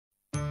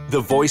The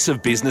voice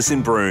of business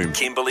in Broome,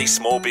 Kimberley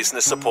Small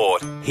Business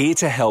Support, here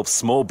to help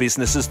small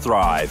businesses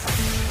thrive.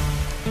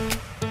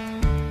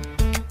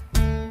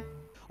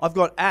 I've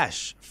got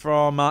Ash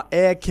from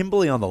Air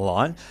Kimberley on the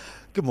line.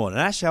 Good morning,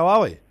 Ash. How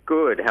are we?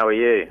 Good. How are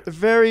you?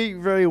 Very,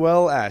 very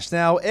well, Ash.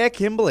 Now, Air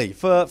Kimberley,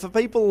 for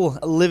people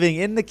living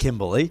in the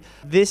Kimberley,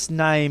 this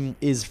name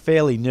is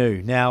fairly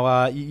new.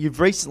 Now, you've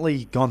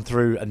recently gone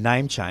through a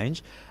name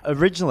change.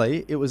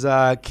 Originally, it was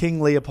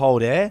King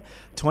Leopold Air.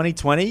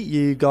 2020,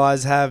 you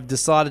guys have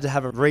decided to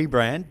have a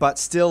rebrand, but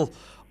still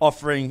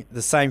offering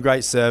the same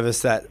great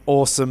service, that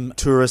awesome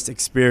tourist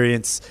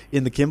experience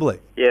in the Kimberley.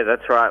 Yeah,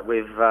 that's right.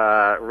 We've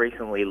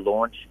recently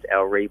launched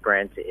our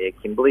rebrand to Air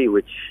Kimberley,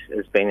 which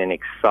has been an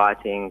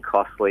exciting,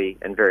 costly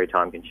and very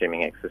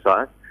time-consuming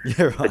exercise.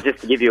 Yeah, right. But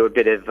just to give you a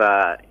bit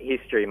of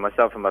history,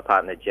 myself and my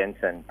partner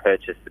Jensen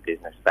purchased the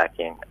business back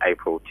in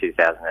April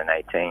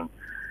 2018.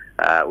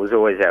 It was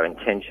always our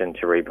intention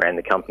to rebrand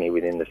the company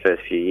within the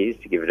first few years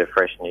to give it a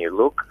fresh new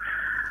look.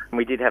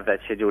 We did have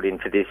that scheduled in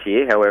for this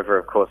year. However,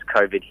 of course,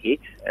 COVID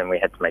hit and we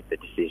had to make the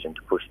decision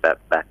to push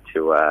that back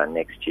to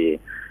next year.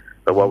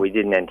 But what we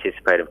didn't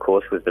anticipate, of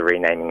course, was the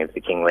renaming of the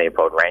King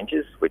Leopold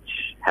Ranges, which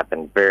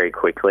happened very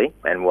quickly.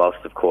 And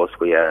whilst, of course,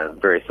 we are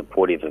very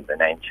supportive of the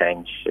name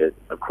change, it,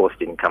 of course,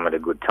 didn't come at a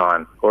good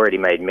time. Already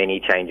made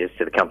many changes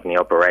to the company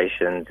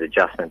operations,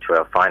 adjustment to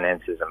our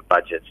finances and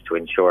budgets to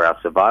ensure our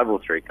survival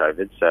through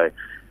COVID. So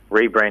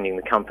rebranding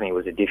the company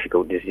was a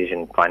difficult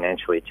decision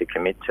financially to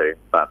commit to,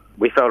 but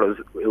we felt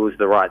it was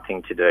the right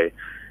thing to do.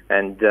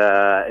 And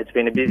it's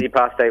been a busy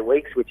past 8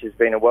 weeks, which has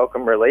been a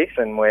welcome relief,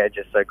 and we're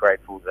just so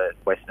grateful that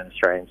Western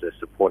Australians are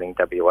supporting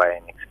WA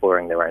and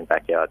exploring their own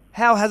backyard.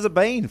 How has it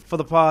been for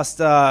the past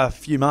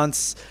few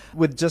months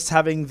with just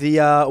having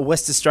the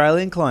West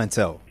Australian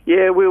clientele?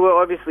 Yeah, we were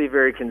obviously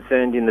very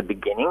concerned in the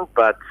beginning,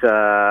 but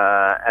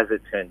as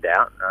it turned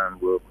out,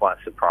 we were quite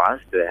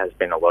surprised. There has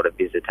been a lot of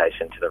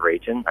visitation to the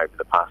region over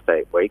the past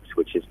 8 weeks,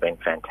 which has been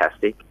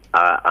fantastic.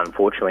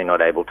 Unfortunately, not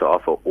able to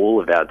offer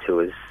all of our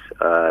tours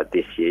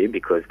this year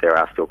because there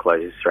are still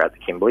closures throughout the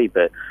Kimberley,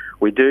 but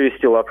we do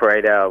still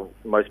operate our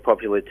most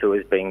popular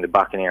tours, being the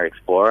Buccaneer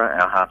Explorer,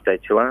 our half-day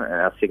tour, and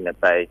our Cygnet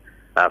Bay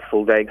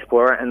full-day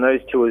Explorer, and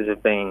those tours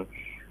have been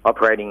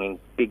operating in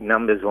big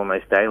numbers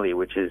almost daily,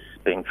 which has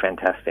been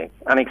fantastic.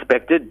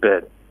 Unexpected,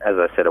 but as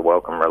I said, a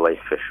welcome relief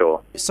for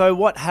sure. So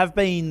what have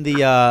been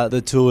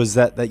the tours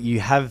that you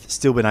have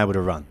still been able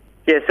to run?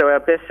 Yeah, so our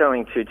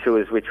best-selling 2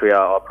 tours which we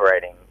are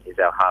operating is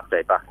our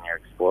half-day Buccaneer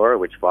Explorer,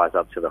 which flies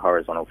up to the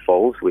horizontal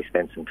falls. We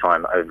spend some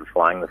time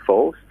overflying the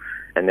falls,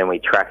 and then we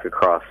track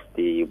across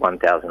the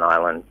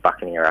 1,000-island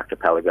Buccaneer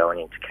Archipelago and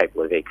into Cape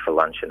Leveque for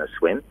lunch and a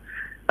swim.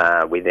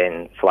 We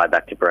then fly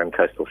back to Broome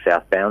Coastal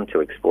Southbound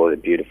to explore the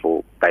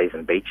beautiful bays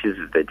and beaches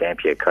of the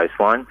Dampier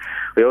coastline.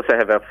 We also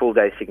have our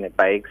full-day Cygnet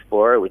Bay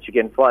Explorer, which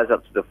again flies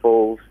up to the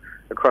falls,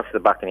 across the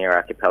Buccaneer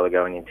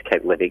Archipelago and into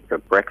Cape Leveque for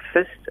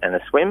breakfast and a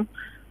swim.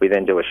 We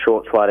then do a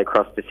short flight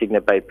across to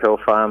Cygnet Bay Pearl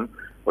Farm,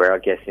 where our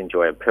guests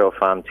enjoy a pearl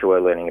farm tour,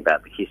 learning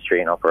about the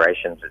history and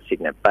operations of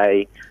Cygnet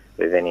Bay.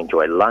 We then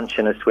enjoy lunch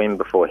and a swim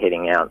before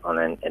heading out on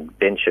an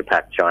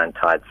adventure-packed giant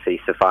tide sea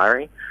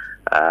safari,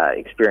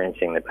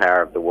 experiencing the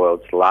power of the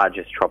world's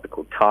largest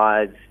tropical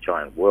tides,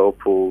 giant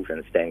whirlpools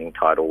and standing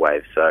tidal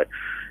waves. So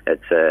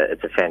it's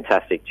a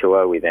fantastic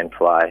tour. We then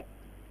fly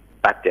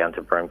back down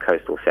to Broome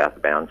Coastal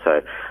Southbound.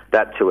 So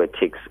that tour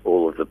ticks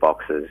all of the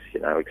boxes,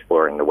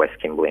 exploring the West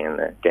Kimberley and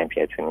the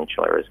Dampier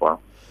Peninsula as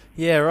well.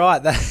 Yeah, right.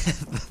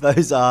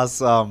 Those are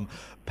some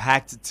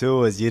packed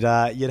tours. You'd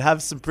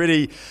have some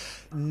pretty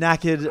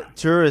knackered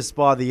tourists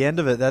by the end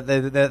of it.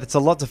 That's a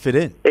lot to fit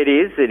in. It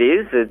is.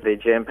 They're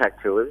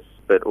jam-packed tours,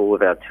 but all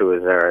of our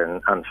tours are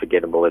an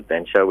unforgettable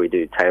adventure. We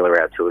do tailor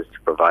our tours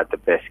to provide the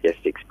best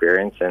guest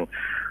experience, and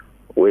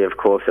we, of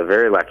course, are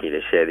very lucky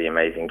to share the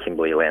amazing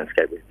Kimberley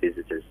landscape with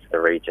visitors to the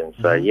region.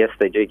 So, yes,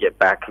 they do get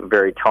back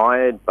very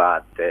tired,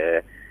 but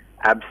they're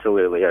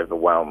absolutely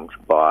overwhelmed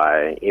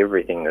by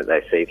everything that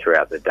they see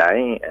throughout the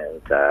day,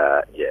 and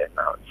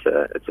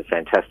it's a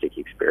fantastic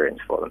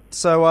experience for them.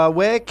 So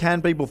where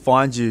can people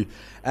find you,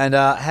 and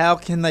how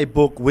can they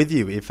book with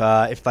you if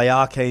they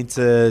are keen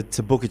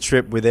to book a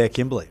trip with Air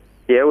Kimberley?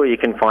 Yeah, well, you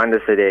can find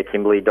us at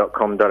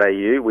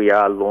airkimberley.com.au. We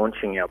are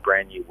launching our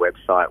brand new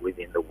website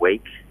within the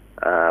week,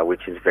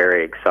 which is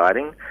very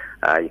exciting.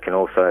 You can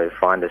also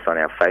find us on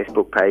our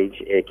Facebook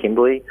page, Air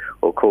Kimberley,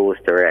 or call us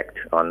direct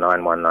on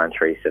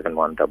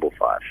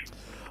 91937155.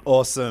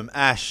 Awesome.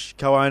 Ash,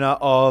 co-owner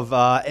of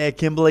Air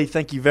Kimberley,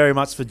 thank you very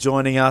much for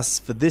joining us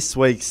for this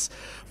week's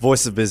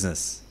Voice of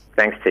Business.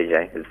 Thanks,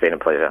 TJ. It's been a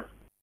pleasure.